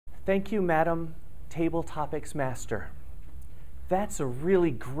Thank you, Madam Table Topics Master. That's a really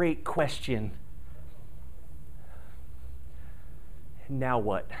great question. Now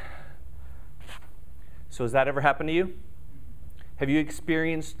what? So has that ever happened to you? Have you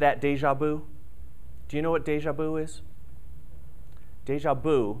experienced that déjà vu? Do you know what déjà vu is? Déjà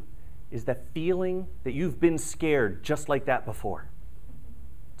vu is that feeling that you've been scared just like that before.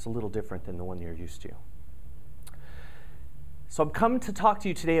 It's a little different than the one you're used to. So I'm come to talk to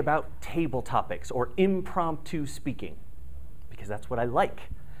you today about table topics or impromptu speaking, because that's what I like.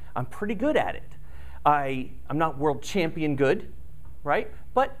 I'm pretty good at it. I'm not world champion good, right?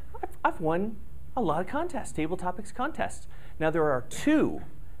 But I've won a lot of contests, table topics contests. Now there are two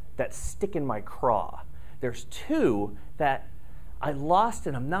that stick in my craw. There's two that I lost,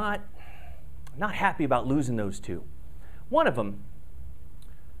 and I'm not happy about losing those two. One of them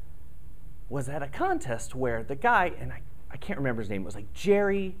was at a contest where the guy, and I can't remember his name, it was like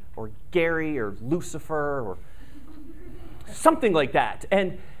Jerry or Gary or Lucifer or something like that.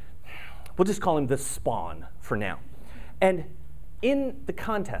 And we'll just call him the Spawn for now. And in the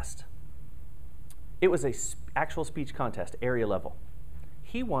contest, it was a actual speech contest, area level.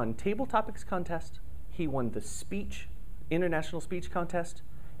 He won table topics contest, he won the speech, international speech contest,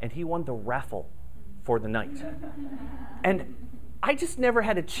 and he won the raffle for the night. And I just never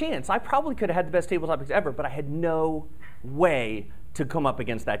had a chance. I probably could have had the best table topics ever, but I had no way to come up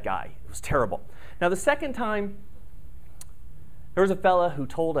against that guy. It was terrible. Now the second time, there was a fella who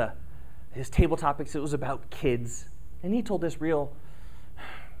told his table topics, it was about kids, and he told this real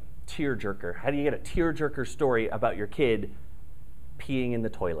tearjerker. How do you get a tearjerker story about your kid peeing in the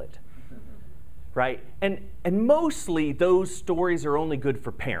toilet? Right? And mostly those stories are only good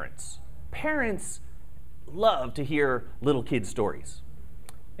for parents. Parents love to hear little kid stories.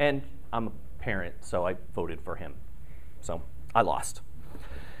 And I'm a parent, so I voted for him. So I lost.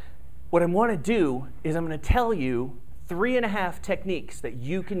 What I want to do is I'm going to tell you 3.5 techniques that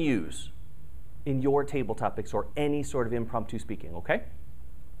you can use in your table topics or any sort of impromptu speaking, okay?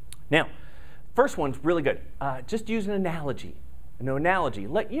 Now, first one's really good. Just use an analogy. An analogy,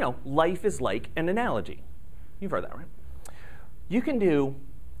 like, life is like an analogy. You've heard that, right? You can do,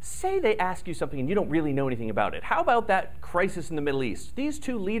 say they ask you something and you don't really know anything about it. How about that crisis in the Middle East? These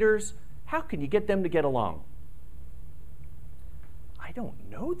two leaders, how can you get them to get along? I don't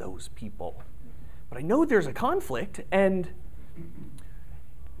know those people, but I know there's a conflict, and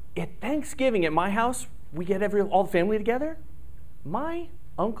at Thanksgiving at my house, we get all the family together. My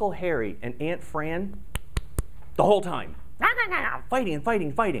Uncle Harry and Aunt Fran, the whole time, fighting and fighting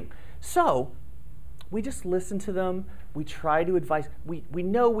and fighting. So we just listen to them. We try to advise. We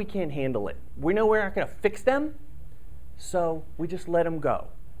know we can't handle it. We know we're not going to fix them, so we just let them go.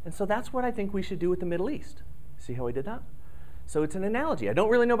 And so that's what I think we should do with the Middle East. See how I did that? So it's an analogy. I don't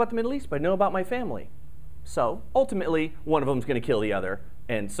really know about the Middle East, but I know about my family. So ultimately, one of them is going to kill the other,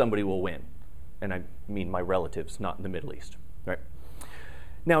 and somebody will win. And I mean my relatives, not in the Middle East. Right?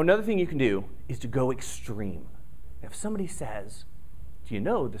 Now, another thing you can do is to go extreme. If somebody says, do you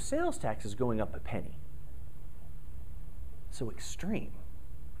know the sales tax is going up a penny? So extreme.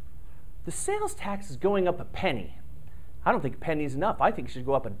 The sales tax is going up a penny. I don't think a penny is enough. I think it should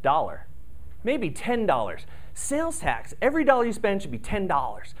go up $1. Maybe $10. Sales tax, every dollar you spend should be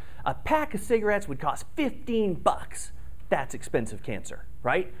 $10. A pack of cigarettes would cost $15. That's expensive cancer,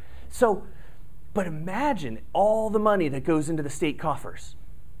 right? So, but imagine all the money that goes into the state coffers.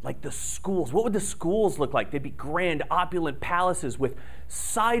 Like the schools. What would the schools look like? They'd be grand, opulent palaces with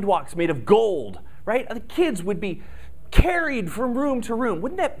sidewalks made of gold, right? The kids would be carried from room to room.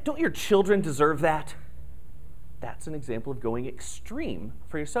 Don't your children deserve that? That's an example of going extreme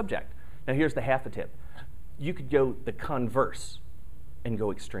for your subject. Now here's the half a tip. You could go the converse and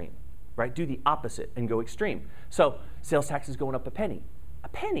go extreme, right? Do the opposite and go extreme. So sales tax is going up a penny. A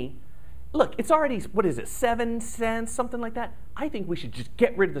penny? Look, it's already, what is it, 7 cents, something like that? I think we should just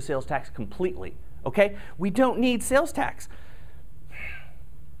get rid of the sales tax completely, okay? We don't need sales tax.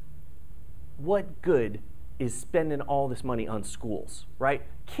 What good is spending all this money on schools, right?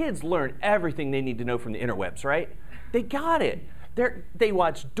 Kids learn everything they need to know from the interwebs, right? They got it. They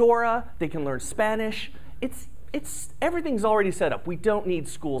watch Dora, they can learn Spanish. Everything's already set up. We don't need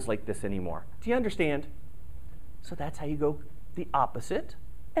schools like this anymore. Do you understand? So that's how you go the opposite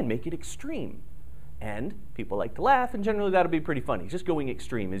and make it extreme. And people like to laugh, and generally that'll be pretty funny. Just going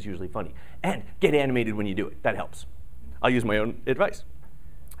extreme is usually funny. And get animated when you do it. That helps. I'll use my own advice.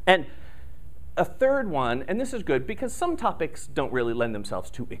 And a third one, and this is good because some topics don't really lend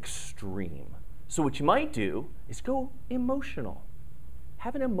themselves to extreme. So what you might do is go emotional.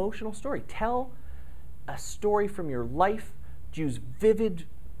 Have an emotional story. Tell a story from your life. Use vivid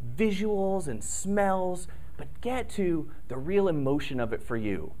visuals and smells, but get to the real emotion of it for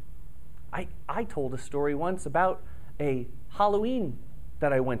you. I told a story once about a Halloween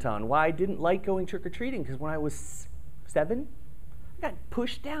that I went on, why I didn't like going trick-or-treating, because when I was 7, I got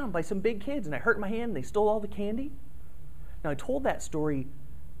pushed down by some big kids, and I hurt my hand, and they stole all the candy. Now, I told that story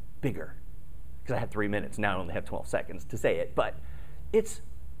bigger, because I had 3 minutes. Now I only have 12 seconds to say it, but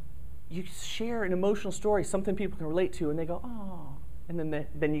you share an emotional story, something people can relate to, and they go, oh, and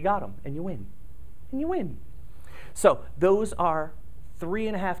then you got them, and you win, and you win. So those are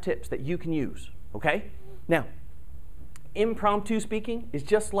 3.5 tips that you can use, okay? Now, impromptu speaking is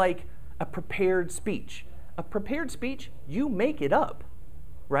just like a prepared speech. A prepared speech, you make it up,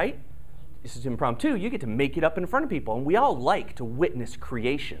 right? This is impromptu, you get to make it up in front of people, and we all like to witness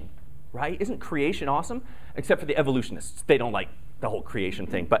creation, right? Isn't creation awesome? Except for the evolutionists. They don't like the whole creation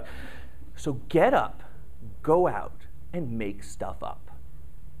thing. But so get up, go out, and make stuff up.